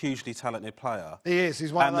he's a hugely talented player. He is.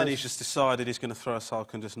 He's one of those. And then he's just decided he's going to throw a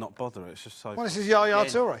sulk and just not bother. It's just so. Well, this is Yaya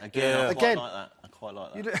Toure. Again, Again. I quite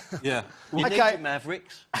like that. Yeah. You need Okay. your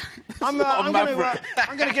Mavericks. I'm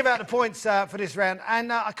going to give out the points for this round,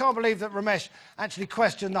 and I can't believe that Ramesh actually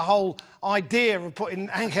questioned the whole idea of putting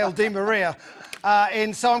Angel Di Maria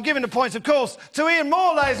in. So I'm giving the points, of course, to Ian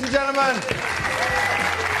Moore, ladies and gentlemen.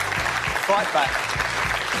 Fight back.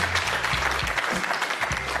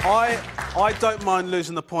 I don't mind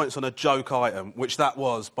losing the points on a joke item, which that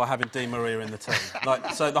was by having Di Maria in the team.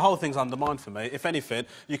 Like, so the whole thing's undermined for me. If anything,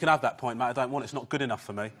 you can have that point, Matt. I don't want it. It's not good enough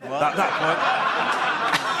for me. That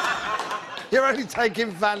point. You're only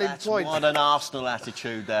taking valid points. What an Arsenal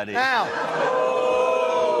attitude that is. Now.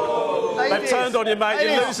 They've turned on you, mate.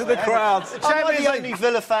 You're losing the crowd. I'm not the only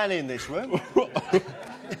Villa fan in this room.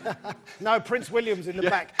 No, Prince William's in the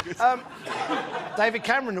back. David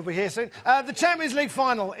Cameron will be here soon. The Champions League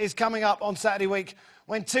final is coming up on Saturday week,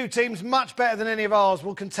 when 2 teams much better than any of ours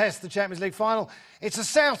will contest the Champions League final. It's a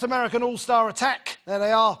South American all-star attack. There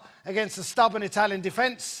they are, against a stubborn Italian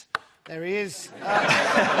defence. There he is.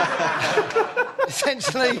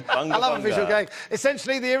 Essentially, I love a visual game.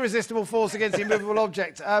 Essentially, the irresistible force against the immovable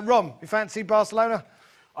object. Rom, you fancy Barcelona?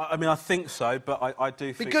 I mean, I think so, but I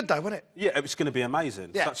do think... Be good, though, wouldn't it? Yeah, it's going to be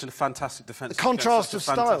amazing. Yeah. Such a fantastic defence. The contrast of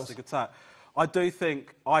styles. Fantastic attack. I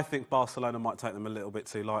think Barcelona might take them a little bit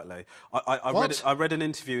too lightly. I read an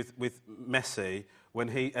interview with Messi when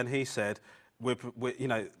he said, you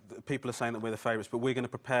know, people are saying that we're the favourites, but we're going to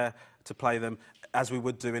prepare to play them as we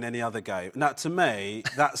would do in any other game. Now, to me,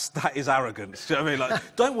 that is arrogance. Do you know what I mean?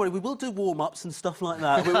 Like, don't worry, we will do warm-ups and stuff like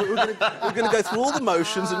that. We're going to go through all the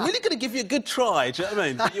motions and really going to give you a good try. Do you know what I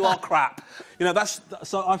mean? But you are crap. You know,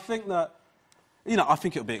 so I think that. You know, I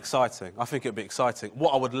think it'll be exciting.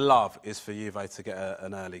 What I would love is for Juve to get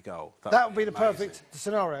an early goal. That would be the perfect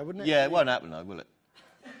scenario, wouldn't it? Yeah, it won't happen, though, will it?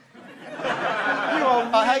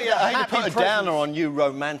 I hate to put a downer on you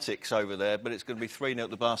romantics over there, but it's going to be 3-0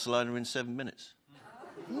 to Barcelona in 7 minutes.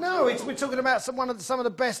 No, we're talking about some of the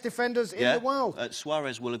best defenders in the world.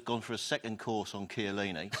 Suarez will have gone for a second course on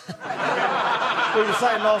Chiellini. We were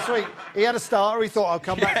saying last week, he had a starter, he thought I'd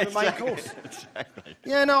come back to the main course. Exactly.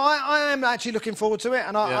 Yeah, no, I am actually looking forward to it,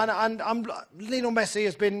 and Lionel Messi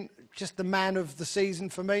has been just the man of the season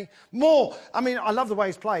for me. More, I mean, I love the way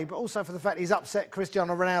he's played, but also for the fact he's upset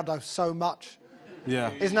Cristiano Ronaldo so much.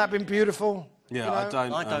 Yeah. Isn't that been beautiful? Yeah, you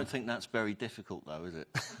know? I don't think that's very difficult, though, is it?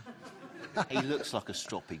 He looks like a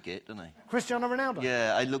stroppy git, doesn't he? Cristiano Ronaldo?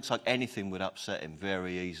 Yeah, it looks like anything would upset him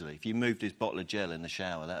very easily. If you moved his bottle of gel in the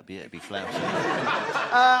shower, that'd be it. It'd be flouncy.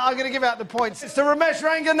 I'm going to give out the points. It's to Ramesh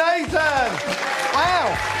Ranganathan.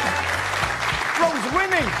 Wow. Rom's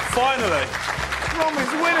winning. Finally. Rom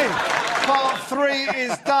is winning. Part 3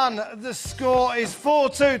 is done. The score is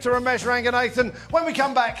 4-2 to Ramesh Ranganathan. When we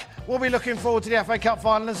come back, we'll be looking forward to the FA Cup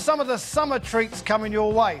final and some of the summer treats coming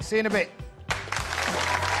your way. See you in a bit.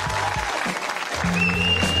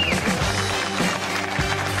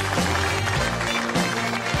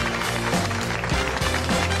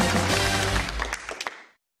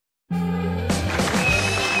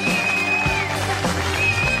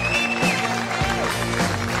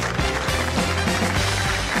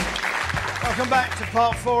 Welcome back to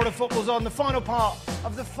part 4 of the Football's On, the final part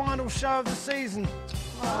of the final show of the season.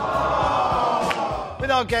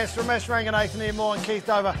 With our guests, Ramesh Ranganathan, Ian Moore and Keith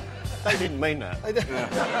Dover. They didn't mean that.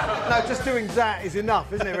 No, just doing that is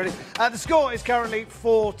enough, isn't it, really? The score is currently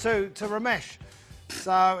 4-2 to Ramesh.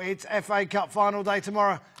 So it's FA Cup final day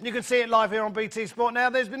tomorrow. And you can see it live here on BT Sport. Now,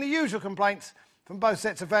 there's been the usual complaints from both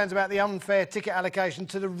sets of fans about the unfair ticket allocation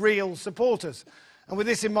to the real supporters. And with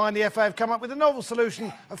this in mind, the FA have come up with a novel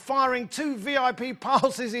solution of firing 2 VIP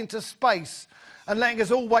passes into space and letting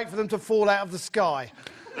us all wait for them to fall out of the sky.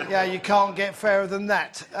 Yeah, you can't get fairer than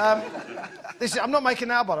that. I'm not making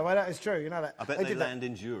that up, by the way, that is true, you know that. I bet they land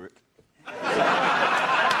in Zurich.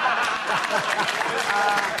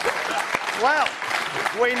 Well,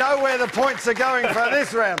 we know where the points are going for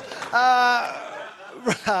this round.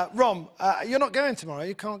 Rom, you're not going tomorrow.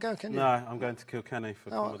 You can't go, can you? No, I'm going to Kilkenny for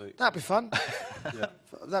comedy. That'd be fun. Yeah.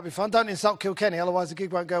 That'd be fun. Don't insult Kilkenny, otherwise the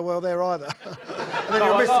gig won't go well there either.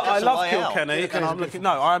 No, I love Kilkenny, and I'm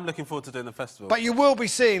looking forward to doing the festival. But you will be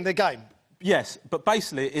seeing the game. Yes, but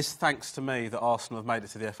basically it's thanks to me that Arsenal have made it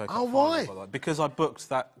to the FA Cup final. Why? By the way, because I booked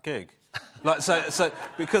that gig. Like so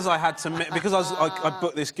because I had to because I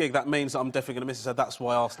booked this gig, that means that I'm definitely going to miss it. So that's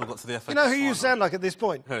why Arsenal got to the FA Cup You know who final. you sound like at this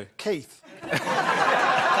point? Who? Keith.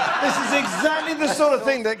 This is exactly the sort of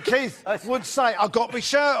thing that Keith would say. I got my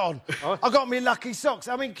shirt on. I got me lucky socks.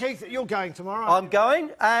 I mean, Keith, you're going tomorrow. I'm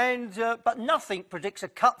going, and but nothing predicts a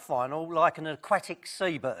cup final like an aquatic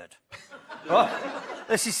seabird. Right?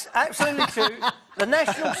 This is absolutely true. The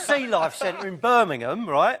National Sea Life Centre in Birmingham,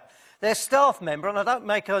 right? Their staff member, and I don't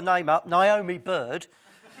make her name up, Naomi Bird,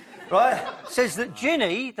 right, says that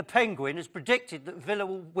Ginny, the penguin, has predicted that Villa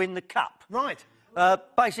will win the cup. Right.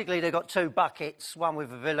 Basically, they've got 2 buckets, one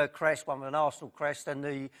with a Villa crest, one with an Arsenal crest, and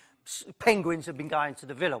the Penguins have been going to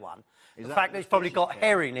the Villa one. The fact that it's probably got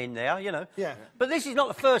herring in there, you know. Yeah. But this is not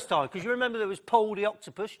the first time, because you remember there was Paul the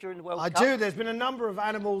octopus during the World Cup. I do. There's been a number of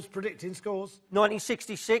animals predicting scores.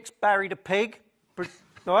 1966, Barry the pig.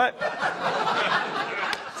 Right?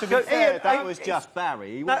 To be fair, that was just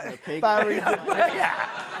Barry. He wasn't a pig. Barry.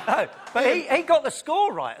 No, but he got the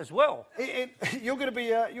score right as well. You're going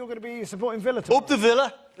to be supporting Villa tomorrow. Up the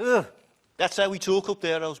Villa. Ugh. That's how we talk up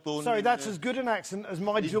there, Osborne. Sorry, that's as good an accent as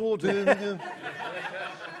my Jordan.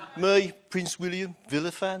 Me, Prince William,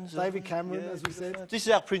 Villa fans. David Cameron, as we said. This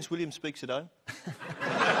is how Prince William speaks at home.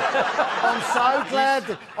 I'm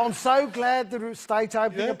so glad the state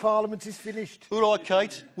opening of Parliament is finished. All right,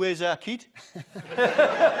 Kate, where's our kid?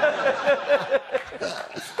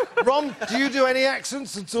 Ron, do you do any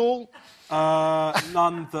accents at all?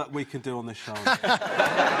 None that we can do on this show.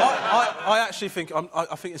 I actually think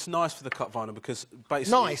I think it's nice for the cup final because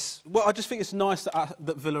basically. Nice. Well, I just think it's nice that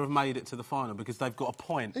Villa have made it to the final because they've got a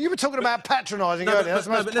point. You were talking about patronising earlier. That's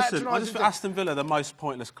the most but listen, I just patronising think thing. Aston Villa the most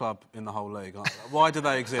pointless club in the whole league. Why do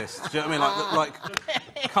they exist? Do you know what I mean? Like,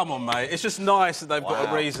 come on, mate. It's just nice that they've got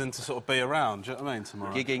a reason to sort of be around. Do you know what I mean?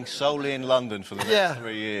 Tomorrow. Gigging solely in London for the next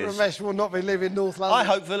 3 years. Ramesh will not be living North London. I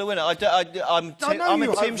hope Villa win it. I'm a you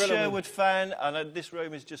hope Tim Villa Sherwood fan, and this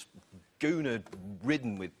room is just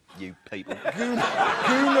gooner-ridden with you people. Gooner-ridden.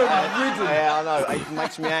 Yeah, I know. It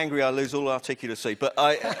makes me angry. I lose all articulacy. But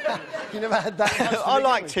You never had that. I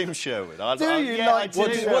like Tim Sherwood. Do you like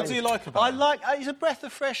Tim Sherwood? What do you like about him? He's a breath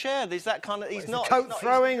of fresh air. There's that kind of. He's not. coat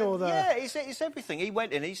throwing or the. Yeah, it's everything. He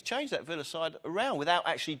went in. He's changed that Villa side around without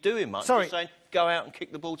actually doing much. Sorry. Just saying, go out and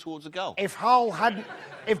kick the ball towards the goal. If Hull had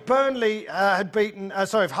beaten Burnley,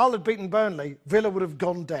 Villa would have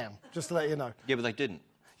gone down. Just to let you know. Yeah, but they didn't.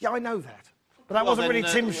 Yeah, I know that. But that wasn't really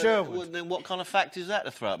Tim Sherwood. Then what kind of fact is that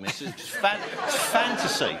to throw at me? It's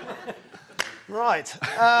fantasy. Right.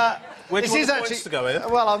 Where do you want the actually points to go here?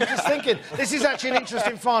 Well, I'm just thinking. This is actually an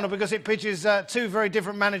interesting final because it pitches 2 very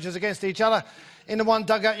different managers against each other. In the one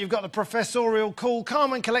dugout, you've got the professorial, cool,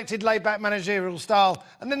 calm and collected, laid-back managerial style.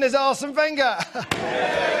 And then there's Arsene Wenger.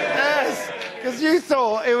 Yes, because you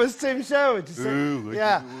thought it was Tim Sherwood.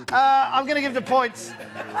 Yeah. I'm going to give the points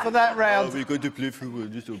for that round. We're going to play through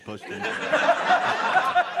this on past.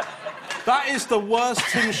 That is the worst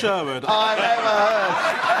Tim Sherwood I've ever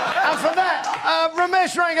heard. And for that,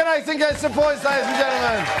 Ramesh Ranganathan gets the points, ladies and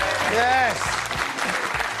gentlemen. Yes.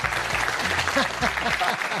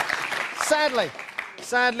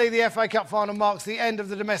 Sadly, the FA Cup final marks the end of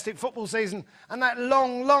the domestic football season and that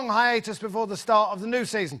long, long hiatus before the start of the new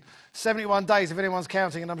season. 71 days, if anyone's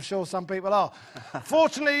counting, and I'm sure some people are.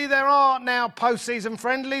 Fortunately, there are now post-season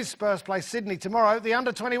friendlies. Spurs play Sydney tomorrow. The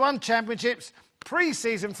Under-21 Championships,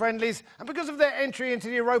 pre-season friendlies, and because of their entry into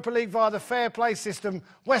the Europa League via the fair play system,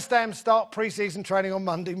 West Ham start pre-season training on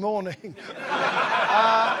Monday morning.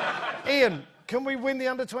 Ian, can we win the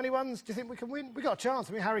Under-21s? Do you think we can win? We've got a chance.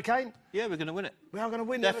 I mean, Harry Kane. Yeah, we're going to win it. We are going to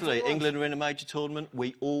win. Definitely. The England are in a major tournament.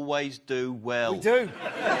 We always do well. We do.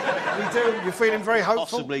 We do. You're feeling very hopeful.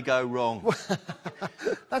 Possibly go wrong.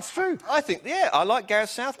 That's true. I think, yeah, I like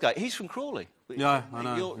Gareth Southgate. He's from Crawley. Yeah, I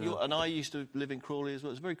know. And I used to live in Crawley as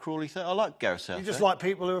well. It's a very Crawley thing. I like Gareth Southgate. You just like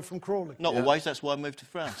people who are from Crawley. Not always. That's why I moved to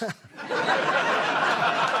France.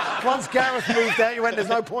 Once Gareth moved out, you went, there's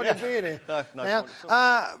no point in being here. No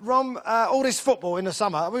Rom, all this football in the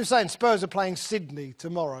summer. We were saying Spurs are playing Sydney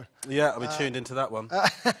tomorrow. Yeah, I'll be tuned into that one.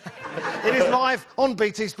 It is live on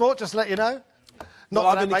BT Sport, just to let you know.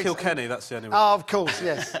 Not I'm going to Kilkenny, that's the only one. Oh, of course,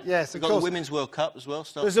 yes, yes, We've got the Women's World Cup as well.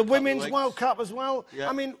 There's a Women's World Cup as well. Yeah.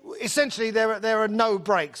 I mean, essentially, there are no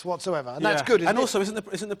breaks whatsoever, and that's good, isn't it? And also,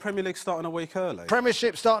 isn't the Premier League starting a week early?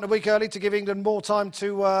 Premiership starting a week early to give England more time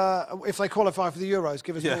to, if they qualify for the Euros,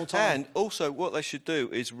 give us more time. And also, what they should do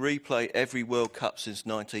is replay every World Cup since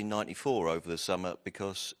 1994 over the summer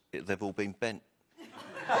because they've all been bent.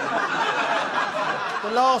 The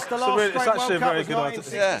last great World Cup was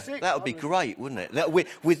 1966. Yeah, that would be great, wouldn't it?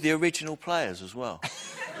 With the original players as well.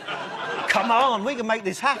 Come on, we can make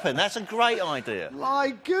this happen. That's a great idea.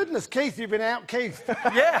 My goodness, Keith, you've been out, Keith.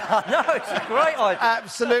 Yeah, I know, it's a great idea.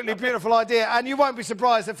 Absolutely beautiful idea. And you won't be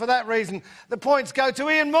surprised that for that reason, the points go to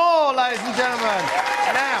Ian Moore, ladies and gentlemen.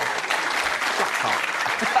 Now...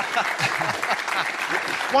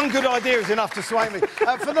 One good idea is enough to sway me.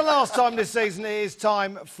 For the last time this season, it is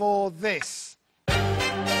time for this.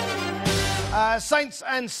 Saints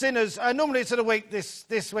and Sinners. Normally it's of the week.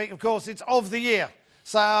 This week, of course, it's of the year.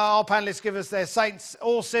 So our panellists give us their Saints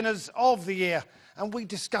or Sinners of the year, and we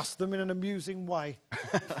discuss them in an amusing way.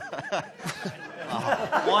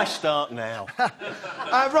 Why start now?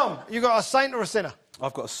 Ron, you got a saint or a sinner?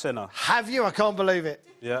 I've got a sinner. Have you? I can't believe it.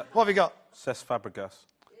 Yeah. What have you got? Cesc Fabregas.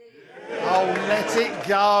 Oh, let it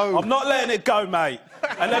go. I'm not letting it go, mate.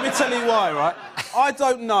 And let me tell you why, right? I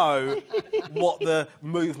don't know what the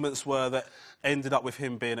movements were that ended up with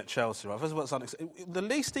him being at Chelsea, right? The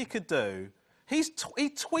least he could do, he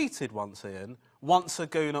tweeted once, Ian, once a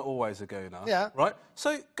gooner, always a gooner. Yeah. Right?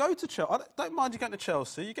 So go to Chelsea. I don't mind you going to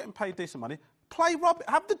Chelsea. You're getting paid decent money. Play rubbish.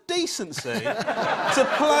 Have the decency to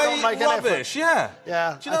play rubbish. Yeah.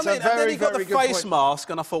 Yeah. Do you know what I mean? And then he got the face mask,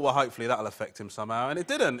 and I thought, well, hopefully that'll affect him somehow. And it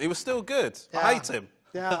didn't. He was still good. Yeah. I hate him.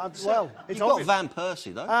 Yeah, well, it's You've got Van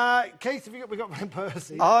Persie, though. Keith, have we got Van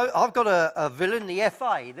Persie? I've got a villain, the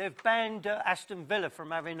FA. They've banned Aston Villa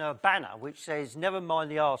from having a banner which says, never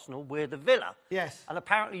mind the Arsenal, we're the Villa. Yes. And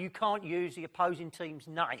apparently you can't use the opposing team's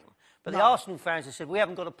name. But the Arsenal fans have said, we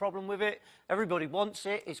haven't got a problem with it. Everybody wants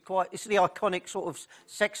it. It's the iconic sort of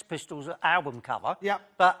Sex Pistols album cover. Yeah.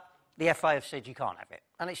 But the FA have said you can't have it.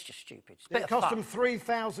 And it's just stupid. It's a bit It of cost fun. them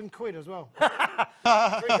 3,000 quid as well.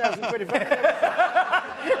 3,000 quid.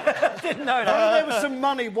 Didn't know that. There was some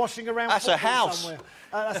money washing around. That's a house. Somewhere.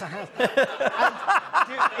 That's a house.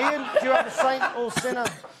 Ian, do you have a saint or sinner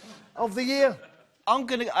of the year? I'm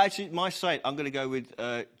going to go with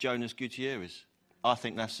Jonas Gutierrez. I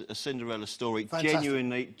think that's a Cinderella story.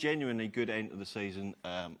 Fantastic. Genuinely good end of the season.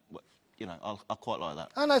 You know, I quite like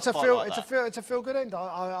that. Oh no, it's a feel good end.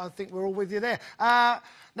 I think we're all with you there.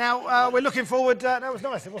 Now we're looking forward. That was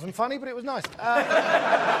nice. It wasn't funny, but it was nice.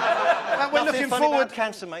 We're looking forward. About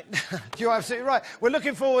cancer, mate. You're absolutely right. We're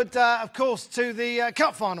looking forward, of course, to the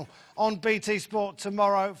cup final on BT Sport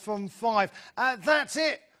tomorrow from 5. That's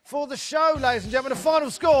it for the show, ladies and gentlemen. The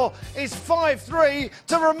final score is 5-3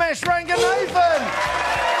 to Ramesh Ranganathan.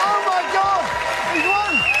 Oh my God, he's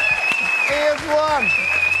won. He has won.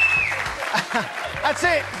 That's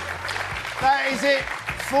it. That is it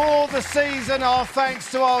for the season. Our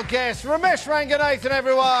thanks to our guests, Ramesh Ranganathan,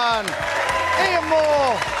 everyone, Ian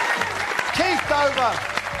Moore, Keith Dover,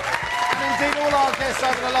 and indeed all our guests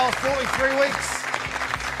over the last 43 weeks.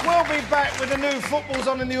 We'll be back with the new footballs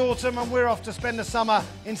on in the autumn, and we're off to spend the summer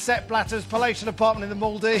in Sepp Blatter's palatial apartment in the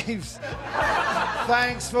Maldives.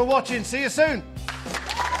 Thanks for watching. See you soon.